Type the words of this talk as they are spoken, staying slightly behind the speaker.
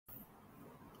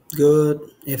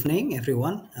Good evening,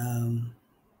 everyone.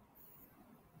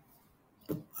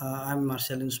 I'm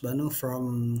Marcelinus Banu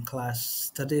from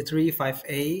class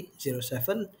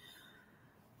 335A07.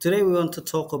 Today, we want to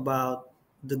talk about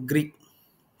the Greek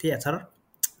theater,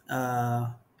 uh,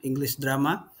 English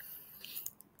drama.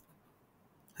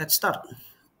 Let's start.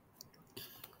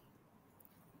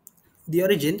 The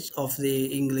origins of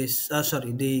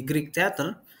the Greek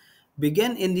theater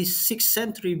began in the 6th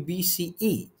century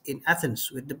BCE in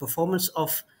Athens with the performance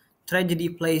of tragedy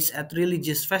plays at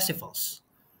religious festivals.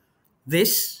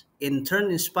 This, in turn,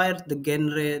 inspired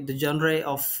the genre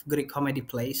of Greek comedy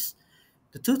plays.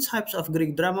 The two types of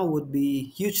Greek drama would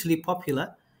be hugely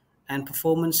popular, and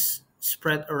performance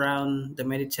spread around the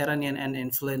Mediterranean and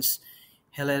influenced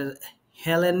Helle-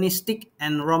 Hellenistic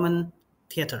and Roman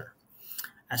theater.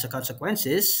 As a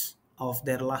consequence of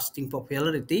their lasting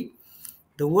popularity,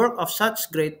 the work of such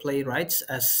great playwrights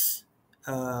as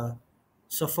uh,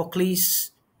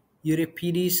 Sophocles,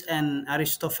 Euripides, and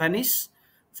Aristophanes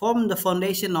form the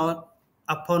foundation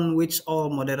upon which all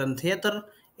modern theater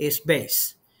is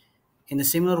based. In a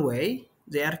similar way,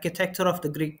 the architecture of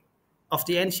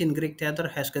the ancient Greek theater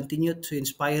has continued to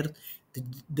inspire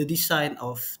the design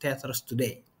of theaters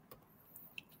today.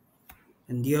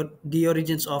 And the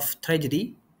origins of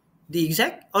tragedy, the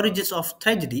exact origins of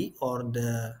tragedy or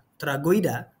the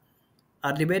tragoida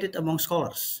are debated among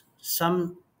scholars.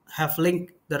 Some have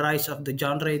linked the rise of the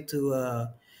genre to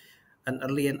an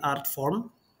early art form,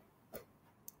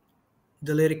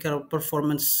 the lyrical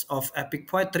performance of epic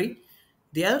poetry.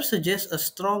 The other suggests a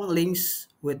strong links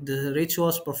with the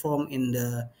rituals performed in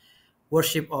the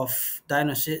worship of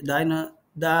Dionysos,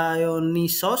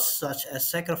 such as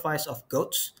sacrifice of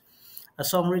goats, a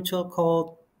song ritual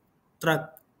called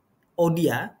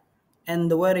Tragodia, and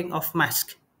the wearing of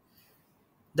mask.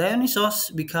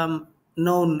 Dionysos became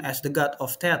known as the god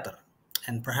of theater,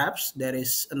 and perhaps there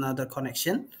is another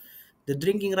connection. The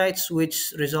drinking rites,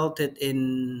 which resulted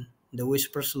in the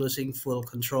whispers losing full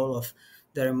control of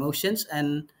their emotions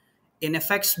and, in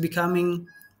effects, becoming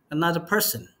another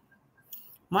person,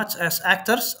 much as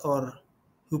actors or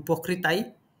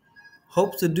hypocritai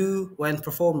hope to do when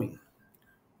performing.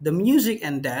 The music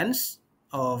and dance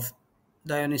of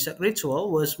Dionysic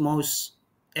ritual was most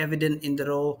evident in the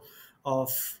role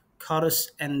of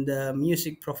chorus and the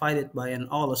music provided by an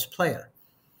aulos player.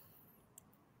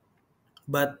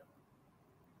 But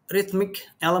rhythmic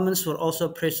elements were also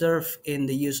preserved in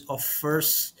the use of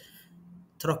first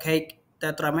trochaic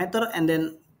tetrameter and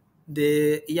then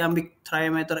the iambic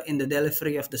trimeter in the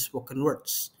delivery of the spoken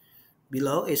words.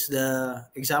 Below is the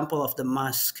example of the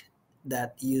mask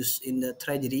that used in the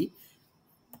tragedy.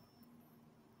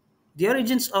 The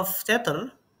origins of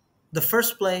theater, the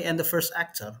first play and the first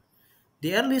actor.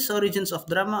 The earliest origins of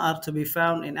drama are to be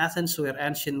found in Athens, where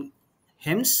ancient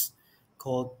hymns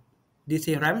called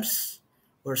dithyrambs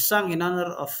were sung in honor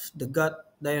of the god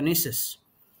Dionysus.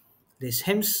 These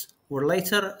hymns were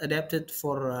later adapted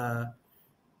for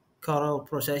choral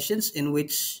processions in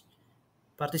which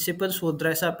participants would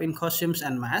dress up in costumes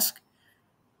and masks.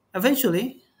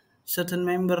 Eventually, certain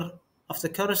members of the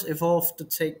chorus evolved to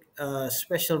take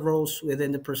special roles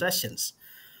within the processions,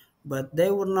 but they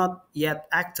were not yet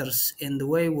actors in the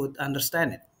way we would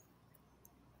understand it.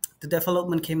 The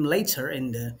development came later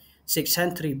in the 6th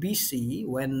century BC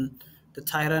when the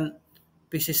tyrant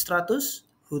Pisistratus,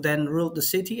 who then ruled the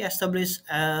city, established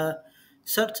a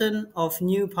certain of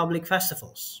new public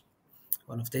festivals.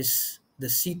 One of these, the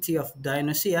city of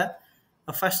Dionysia,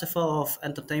 a festival of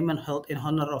entertainment held in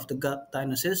honor of the god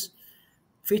Dionysus,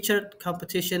 featured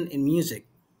competition in music,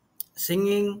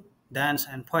 singing, dance,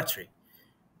 and poetry.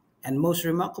 And most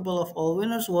remarkable of all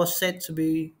winners was said to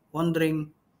be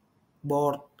wandering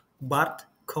bard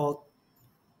called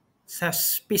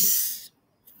Thespis.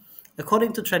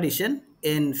 According to tradition,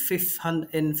 in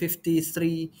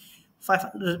 53,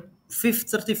 500,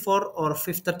 534 or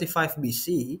 535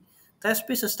 BC,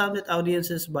 Thespis astounded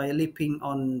audiences by leaping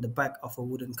on the back of a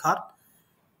wooden cart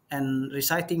and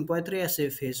reciting poetry as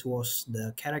if he was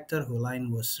the character who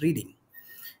line was reading.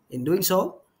 In doing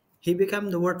so, he became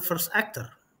the world's first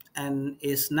actor, and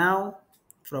is now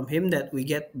from him that we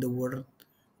get the word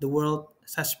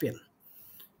thespian.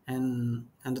 And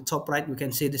on the top right, we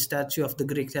can see the statue of the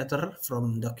Greek theater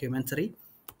from documentary.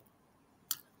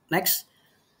 Next,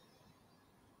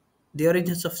 the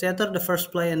origins of theater, the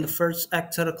first play and the first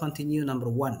actor continue number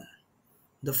one.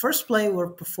 The first play were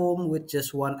performed with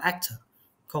just one actor,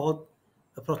 called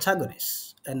a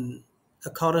protagonist, and a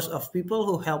chorus of people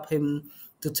who help him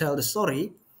to tell the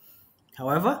story.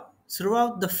 However,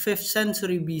 throughout the 5th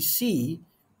century BC,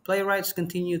 playwrights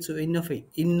continued to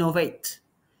innovate.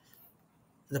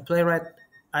 The playwright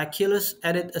Achilles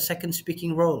added a second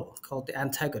speaking role called the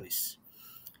antagonist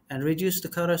and reduced the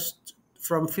chorus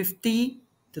from 50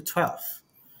 to 12.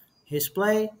 His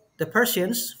play, The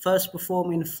Persians, first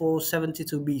performed in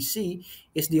 472 BC,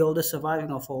 is the oldest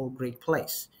surviving of all Greek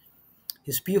plays.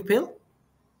 His pupil,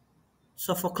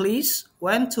 Sophocles,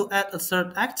 went to add a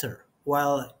third actor,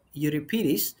 while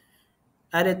Euripides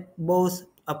added both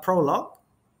a prologue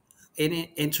in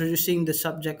introducing the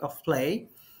subject of play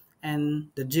and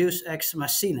the Deus ex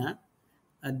machina,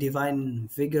 a divine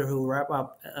figure who wrap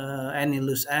up any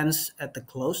loose ends at the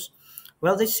close.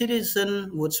 Wealthy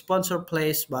citizen would sponsor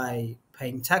plays by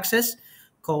paying taxes,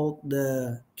 called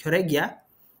the Choregia,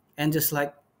 and just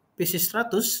like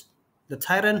Pisistratus, the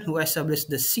tyrant who established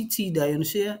the city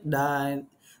Dionysia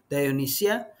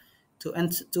to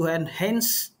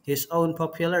enhance his own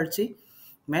popularity,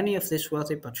 many of these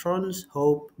wealthy patrons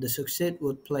hoped the succeed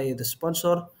would play the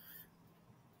sponsor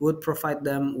would provide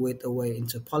them with a way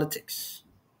into politics.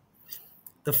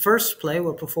 The first play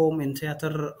were performed in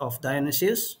Theater of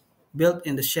Dionysius, built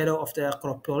in the shadow of the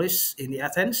Acropolis in the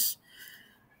Athens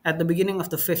at the beginning of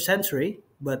the 5th century,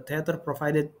 but theater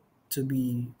provided to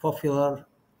be popular,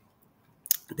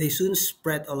 they soon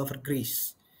spread all over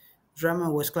Greece.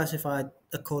 Drama was classified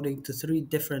according to three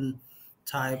different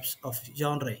types of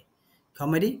genre: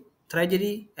 comedy,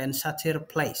 tragedy, and satire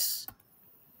plays.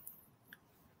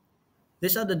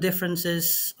 These are the different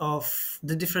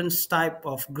type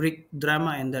of Greek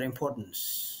drama and their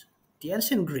importance. The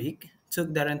ancient Greek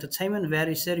took their entertainment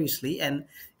very seriously and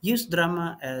used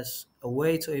drama as a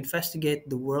way to investigate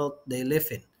the world they live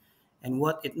in and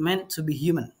what it meant to be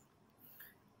human.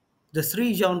 The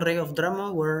three genres of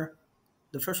drama were: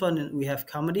 the first one we have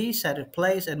comedy, satire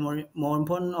plays, and more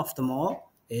important of them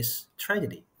all is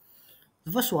tragedy.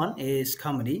 The first one is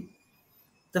comedy.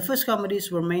 The first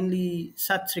comedies were mainly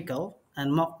satirical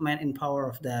and mocked men in power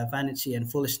of their vanity and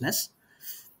foolishness.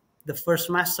 The first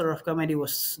master of comedy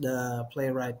was the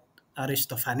playwright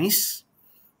Aristophanes.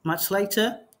 Much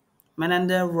later,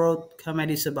 Menander wrote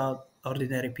comedies about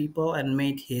ordinary people and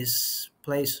made his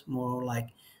plays more like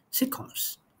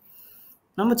sitcoms.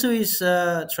 Number two is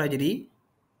tragedy.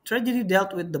 Tragedy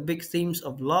dealt with the big themes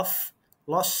of love,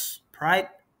 loss, pride,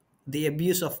 the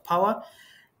abuse of power,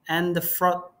 and the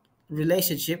fraught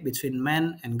relationship between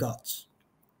man and gods.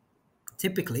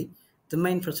 Typically, the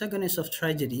main protagonist of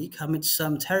tragedy commits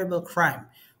some terrible crime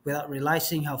without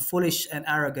realizing how foolish and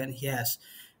arrogant he has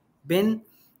been.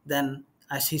 Then,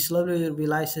 as he slowly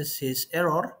realizes his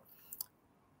error,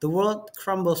 the world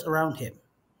crumbles around him.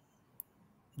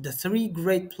 The three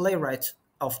great playwrights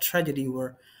of tragedy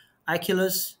were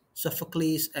Aeschylus,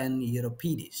 Sophocles, and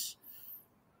Euripides.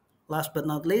 Last but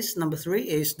not least, number three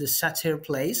is the satire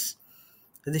plays.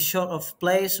 This sort of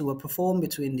plays were performed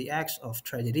between the acts of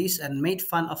tragedies and made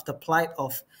fun of the plight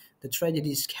of the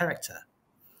tragedy's character.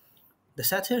 The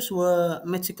satyrs were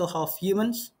mythical half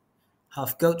humans,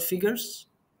 half goat figures,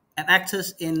 and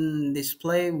actors in this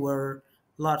play were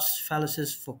large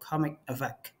phalluses for comic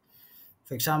effect.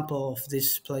 For example, of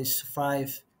these plays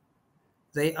five,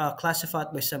 they are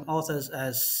classified by some authors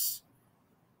as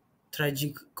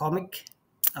tragicomic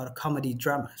or comedy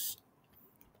dramas.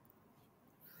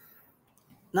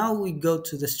 Now we go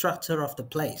to the structure of the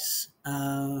plays.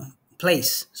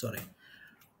 Sorry.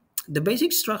 The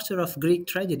basic structure of Greek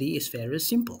tragedy is very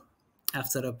simple.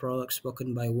 After a prologue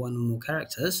spoken by one or more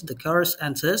characters, the chorus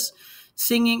enters,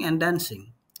 singing and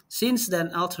dancing. Scenes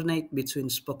then alternate between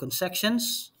spoken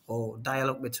sections or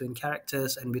dialogue between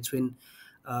characters and between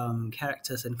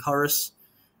characters and chorus,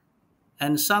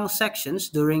 and song sections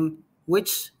during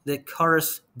which the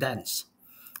chorus dance.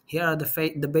 Here are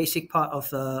the basic part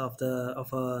of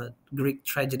a Greek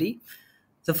tragedy.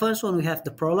 The first one we have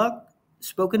the prologue,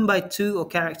 spoken by two or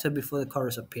character before the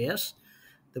chorus appears.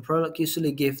 The prologue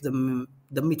usually gives the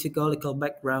mythological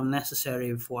background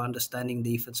necessary for understanding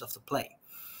the events of the play.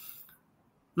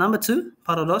 Number two,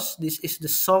 parodos. This is the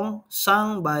song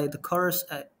sung by the chorus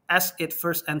as it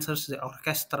first enters the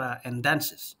orchestra and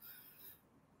dances.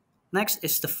 Next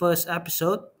is the first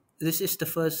episode. This is the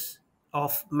first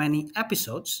of many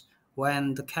episodes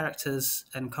when the characters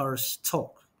and chorus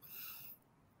talk.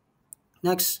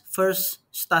 Next, first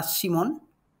Stasimon.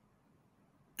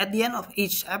 At the end of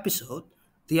each episode,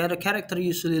 the other character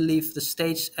usually leaves the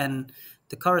stage and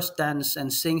the chorus dance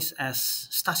and sings as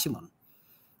Stasimon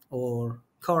or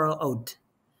choral ode.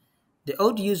 The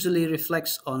ode usually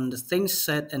reflects on the things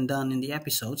said and done in the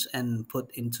episodes and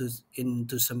put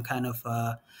into some kind of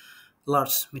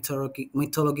large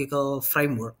mythological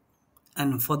framework.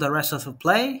 And for the rest of the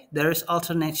play, there is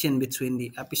alternation between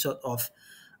the episode of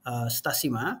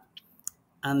Stasima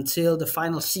until the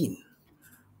final scene,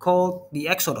 called the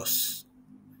Exodus.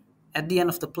 At the end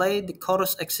of the play, the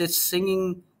chorus exits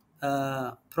singing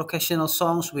processional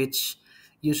songs, which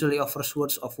usually offers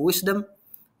words of wisdom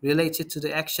related to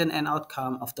the action and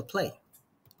outcome of the play.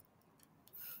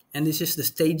 And this is the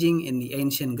staging in the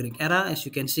ancient Greek era. As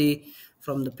you can see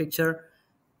from the picture,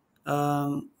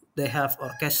 they have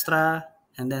orchestra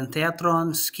and then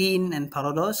theatron, skin, and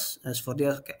parodos. As for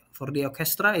the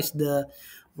orchestra, is the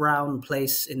round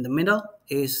place in the middle.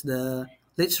 Is the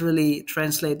literally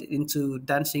translated into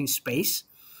dancing space.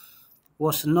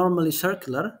 Was normally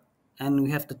circular, and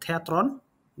we have the theatron.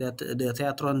 That the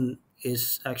theatron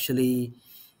is actually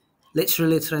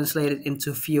literally translated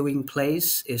into viewing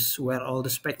place, is where all the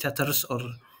spectators, or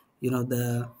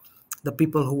the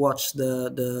people who watch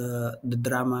the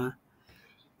drama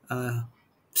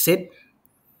sit.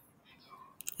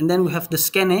 And then we have the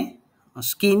skene or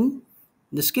skin.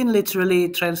 The skin literally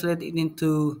translated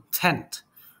into tent,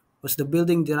 was the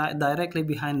building directly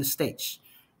behind the stage.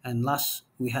 And last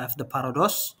we have the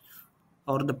parodos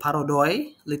or the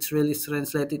parodoi, literally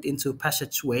translated into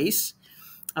passageways,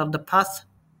 of the path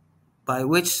by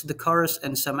which the chorus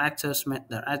and some actors made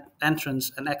their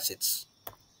entrance and exits.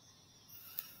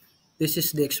 This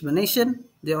is the explanation.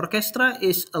 The orchestra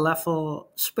is a level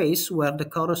space where the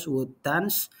chorus would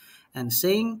dance and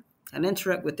sing and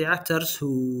interact with the actors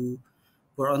who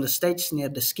were on the stage near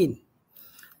the skin.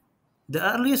 The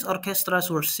earliest orchestras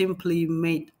were simply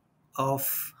made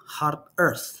of hard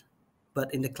earth,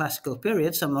 but in the classical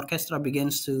period, some orchestra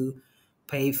begins to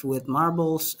pave with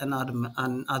marbles and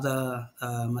other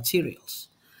materials.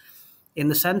 In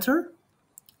the center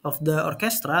of the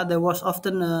orchestra, there was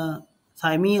often a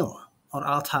thymel or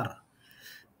altar.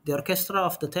 The orchestra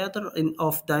of the theater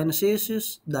of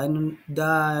Dionysius in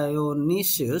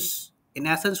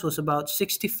Athens was about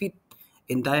 60 feet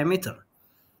in diameter.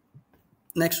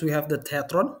 Next, we have the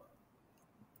theatron,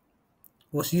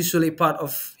 was usually part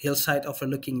of hillside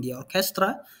overlooking the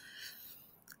orchestra,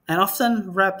 and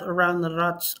often wrapped around a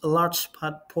large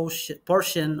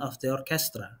portion of the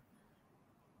orchestra.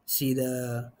 See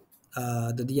the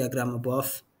diagram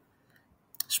above.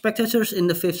 Spectators in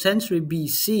the 5th century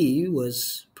BC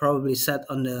was probably sat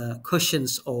on the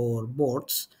cushions or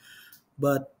boards,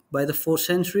 but by the 4th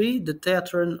century, the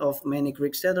theatron of many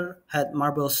Greek theater had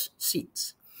marble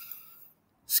seats.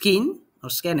 Skin or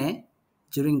skene,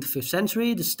 during the 5th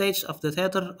century, the stage of the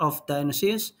theater of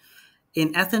Dionysius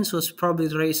in Athens was probably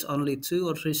raised only 2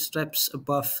 or 3 steps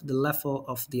above the level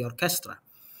of the orchestra,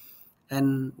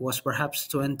 and was perhaps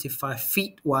 25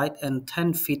 feet wide and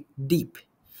 10 feet deep.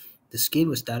 The skin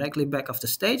was directly back of the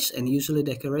stage and usually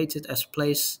decorated as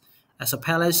a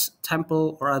palace,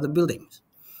 temple, or other buildings,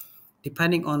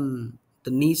 depending on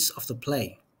the needs of the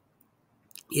play.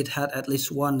 It had at least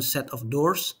one set of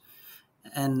doors,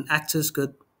 and actors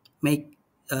could make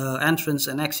entrance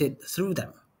and exit through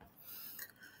them.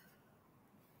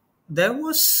 There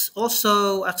was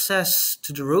also access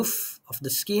to the roof of the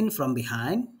skin from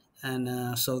behind,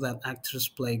 and so that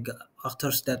actors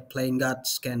that playing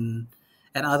gods can,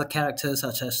 and other characters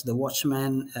such as the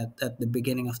watchman at the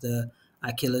beginning of the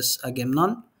Achilles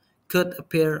Agamemnon, could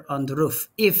appear on the roof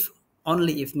if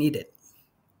only if needed.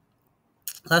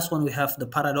 Last one, we have the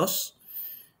parados.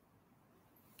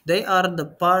 They are the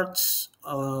parts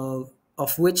of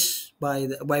which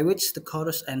by which the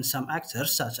chorus and some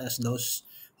actors, such as those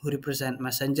who represent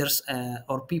messengers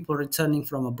or people returning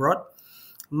from abroad,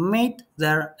 made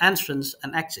their entrance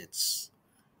and exits.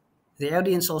 The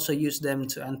audience also used them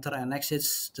to enter and exit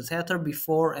the theater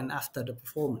before and after the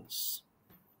performance.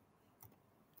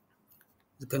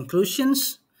 The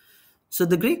conclusions. So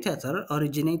the Greek theater,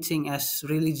 originating as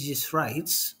religious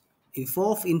rites,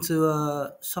 evolved into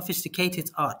a sophisticated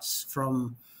arts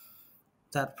from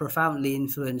that profoundly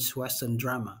influenced Western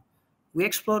drama. We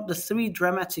explored the 3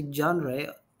 dramatic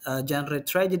genre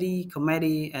tragedy,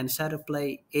 comedy, and satyr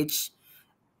play, each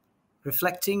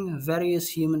reflecting various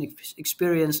human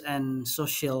experience and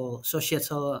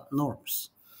societal norms.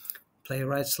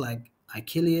 Playwrights like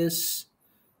Achilles,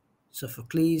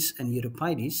 Sophocles, and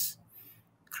Euripides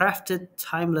crafted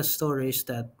timeless stories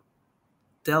that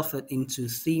delved into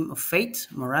theme of fate,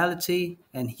 morality,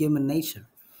 and human nature.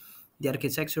 The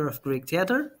architecture of Greek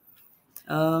theater,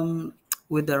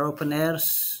 with their open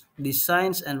airs,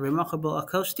 designs, and remarkable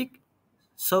acoustic,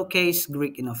 showcase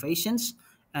Greek innovations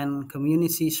and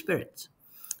community spirit.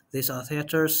 These are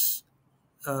theaters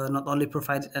not only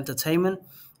provided entertainment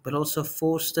but also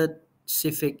fostered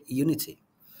civic unity.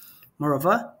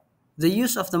 Moreover, the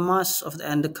use of the mass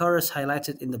and the chorus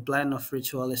highlighted in the blend of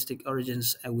ritualistic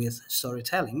origins with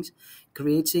storytelling,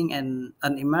 creating an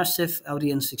immersive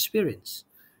audience experience.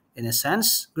 In a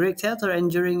sense, Greek theater's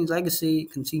enduring legacy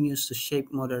continues to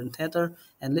shape modern theater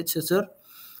and literature,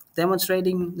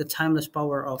 demonstrating the timeless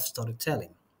power of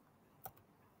storytelling.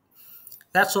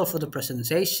 That's all for the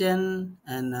presentation,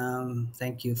 and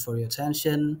thank you for your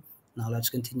attention. Now let's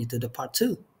continue to the part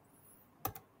 2.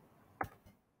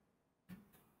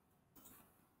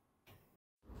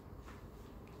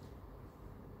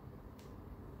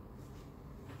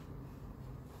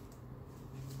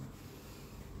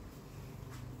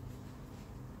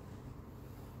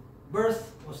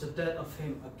 Birth was the death of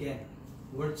him again.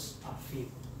 Words are feeble.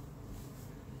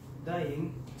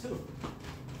 Dying too.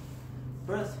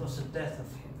 Birth was the death of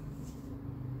him.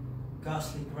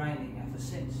 Ghastly grinding ever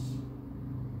since.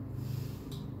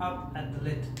 Up at the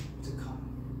lid to come.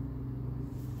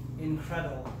 In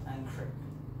cradle and crib.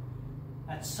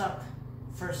 At suck,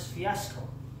 first fiasco.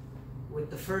 With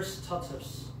the first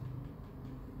totters.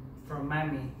 From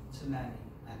mammy to nanny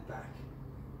and back.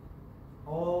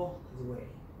 All the way.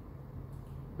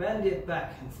 Bandied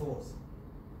back and forth,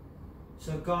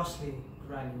 so ghastly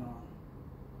grinding on.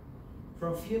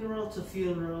 From funeral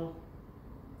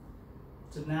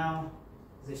to now,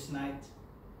 this night,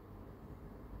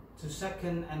 to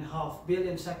 2.5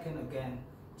 billion second again,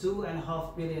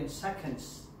 2.5 billion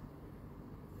seconds.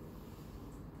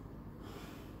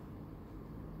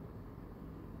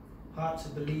 Hard to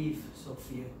believe, so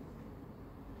few.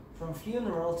 From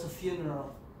funeral to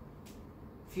funeral,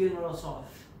 funerals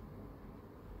off.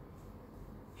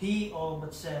 He all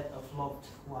but said of loved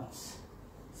ones.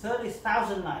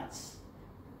 30,000 nights.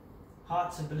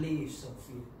 Hard to believe, so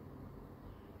few.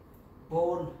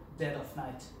 Born dead of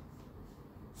night.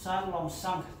 Sun long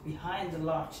sunk behind the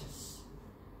larches.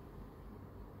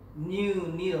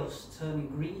 New needles turning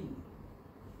green.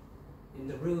 In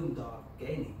the room dark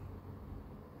gaining.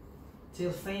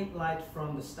 Till faint light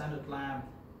from the standard lamp.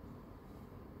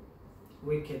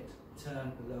 Wicked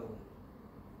turned low.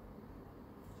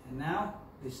 And now,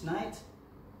 this night,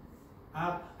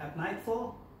 up at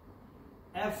nightfall,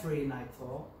 every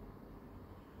nightfall,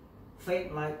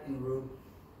 faint light in room,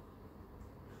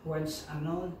 whence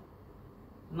unknown,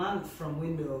 none from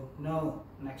window, no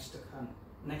next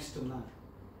to none,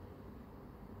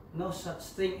 no such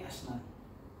thing as none,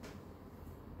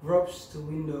 gropes to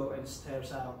window and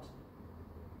stares out,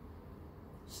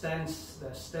 stands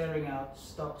there staring out,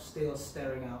 stock still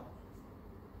staring out.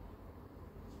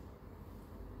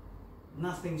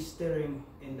 Nothing stirring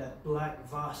in that black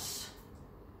vase.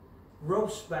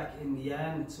 Ropes back in the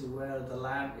end to where the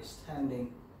lamp is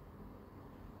standing.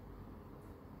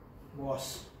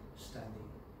 Was standing.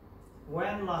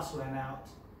 When last went out,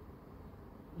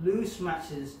 loose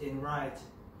matches in right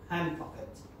hand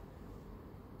pocket.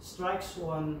 Strikes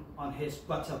one on his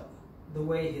buttock, the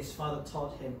way his father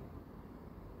taught him.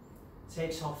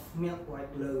 Takes off milk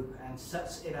white globe and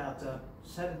sets it out.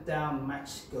 Set it down,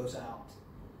 match goes out.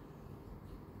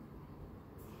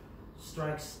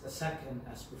 Strikes a second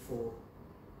as before.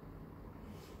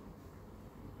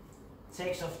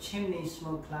 Takes off chimney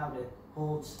smoke clouded,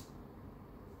 holds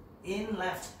in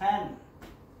left hand.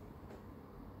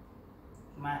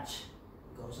 Match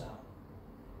goes out.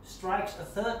 Strikes a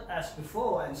third as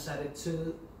before and set it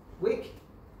to wick.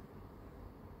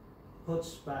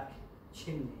 Puts back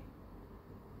chimney.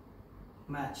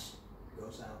 Match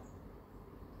goes out.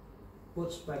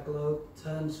 Puts back globe,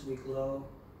 turns wick low.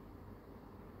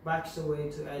 Backs away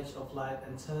to edge of light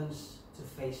and turns to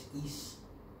face east.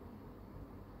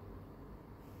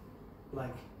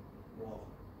 Blank wall.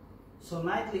 So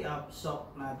nightly up,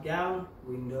 sock, nightgown,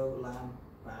 window, lamp,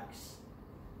 backs.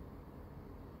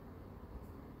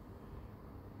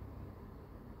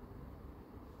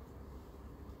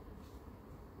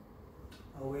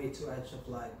 Away to edge of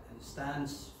light and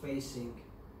stands facing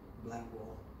blank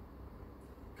wall.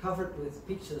 Covered with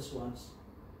pictures once.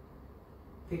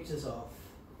 Pictures of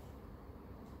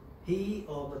he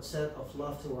all but said of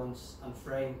loved ones on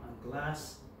frame and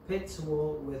glass, pit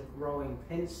wall with rowing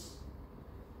pins.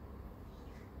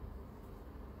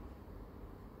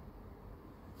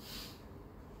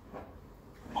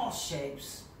 All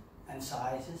shapes and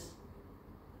sizes.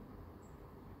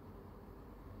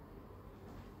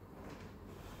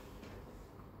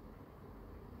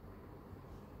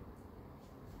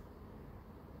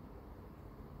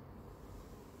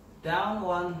 Down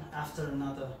one after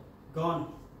another,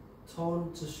 gone,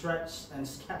 torn to shreds and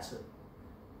scattered,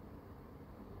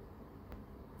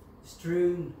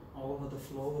 strewn all over the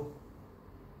floor,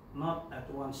 not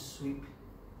at one sweep,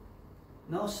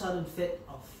 no sudden fit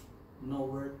of no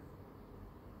word,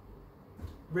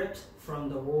 ripped from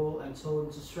the wall and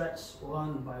torn to shreds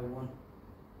one by one,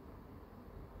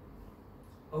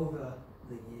 over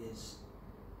the years,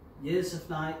 Years of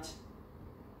night,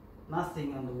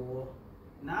 nothing on the wall.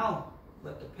 Now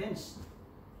but the pins,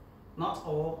 not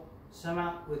all, some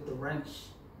out with the wrench,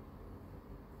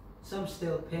 some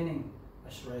still pinning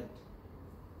a shred.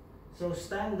 So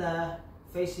stand there,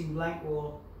 facing blank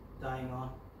wall, dying on.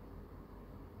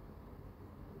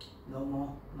 No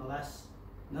more, no less,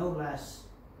 no less,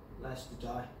 less to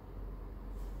die.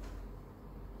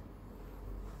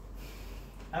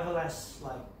 Ever less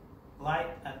like light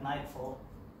at nightfall,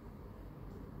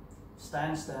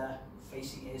 stands there,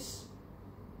 facing his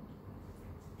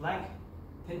blank,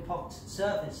 pinpocked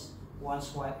surface,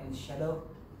 once white in shadow.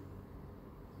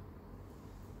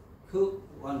 Who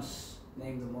once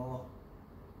named them all?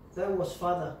 There was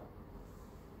father,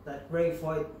 that grey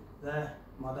void there,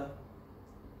 mother,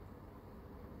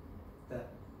 that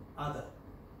other.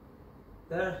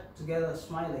 There together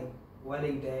smiling,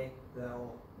 wedding day, they're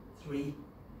all three.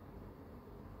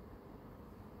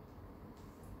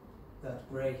 That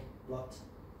grey blot.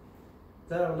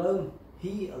 They're alone,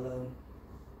 he alone.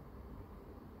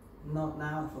 Not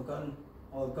now forgotten,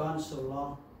 or gone so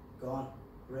long, gone,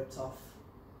 ripped off.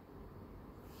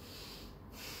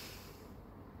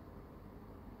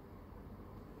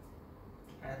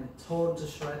 And torn to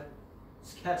shred,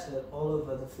 scattered all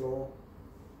over the floor.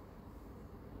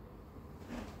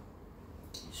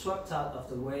 Swept out of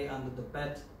the way under the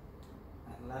bed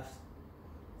and left.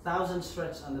 Thousand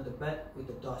threads under the bed with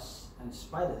the dust and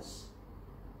spiders.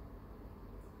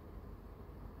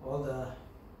 All that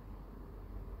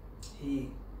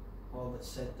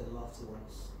said the loved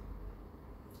ones.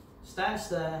 Stands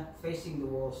there, facing the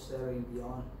wall, staring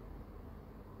beyond.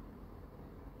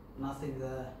 Nothing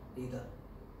there either.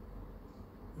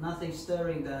 Nothing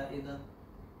stirring there either.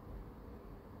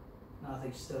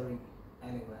 Nothing stirring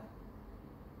anywhere.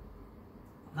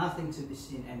 Nothing to be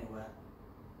seen anywhere.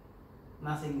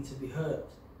 Nothing to be heard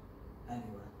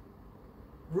anywhere.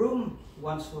 Room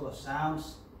once full of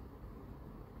sounds,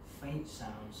 faint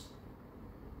sounds,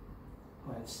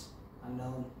 whence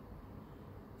unknown,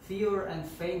 fewer and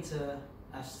fainter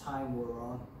as time wore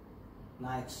on,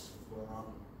 nights wore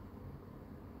on.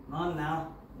 None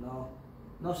now,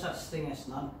 no such thing as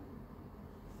none.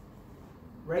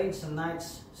 Rains and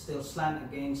nights still slant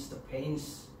against the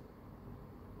panes,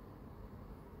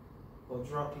 or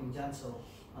dropping gentle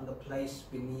on the place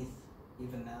beneath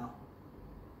even now.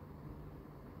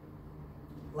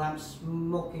 Lamps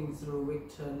smoking through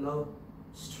wick turn low,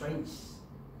 strange,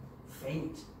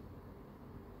 faint.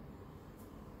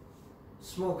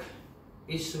 Smoke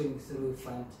issuing through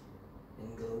front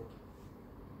in glow.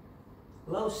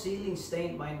 Low ceiling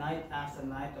stained by night after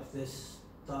night of this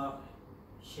dark,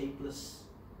 shapeless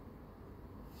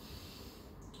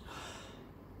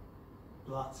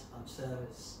blood on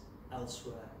surface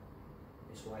elsewhere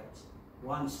is white,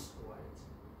 once white.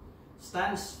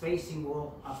 Stands facing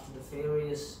wall after the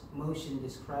various motion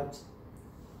described.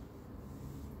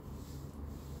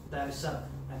 That is up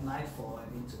at nightfall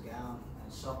and into gown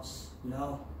and socks,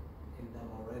 no, in them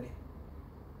already.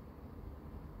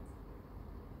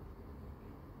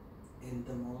 In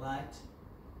the moonlight,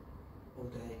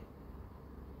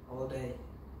 all day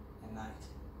and night.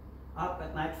 Up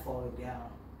at nightfall in gown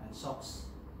and socks.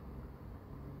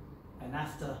 And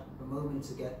after a moment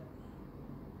to get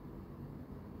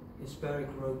his buried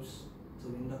robes to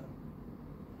window.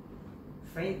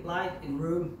 Faint light in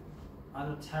room,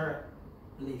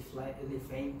 terribly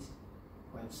faint,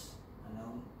 whence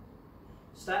unknown.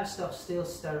 Stands still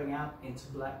staring out into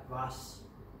black vast.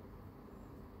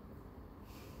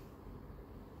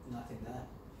 Nothing there.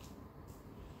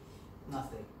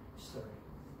 Nothing stirring.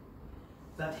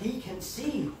 That he can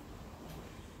see.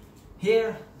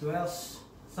 Here dwells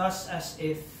thus as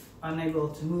if unable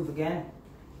to move again.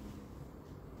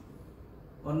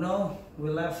 Or no, we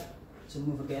left to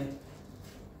move again.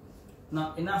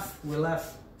 Not enough, we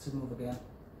left to move again.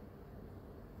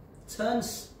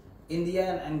 Turns in the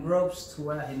end and gropes to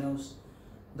where he knows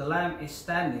the lamp is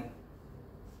standing.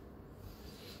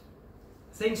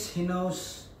 Thinks he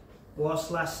knows was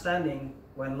last standing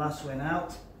when last went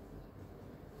out.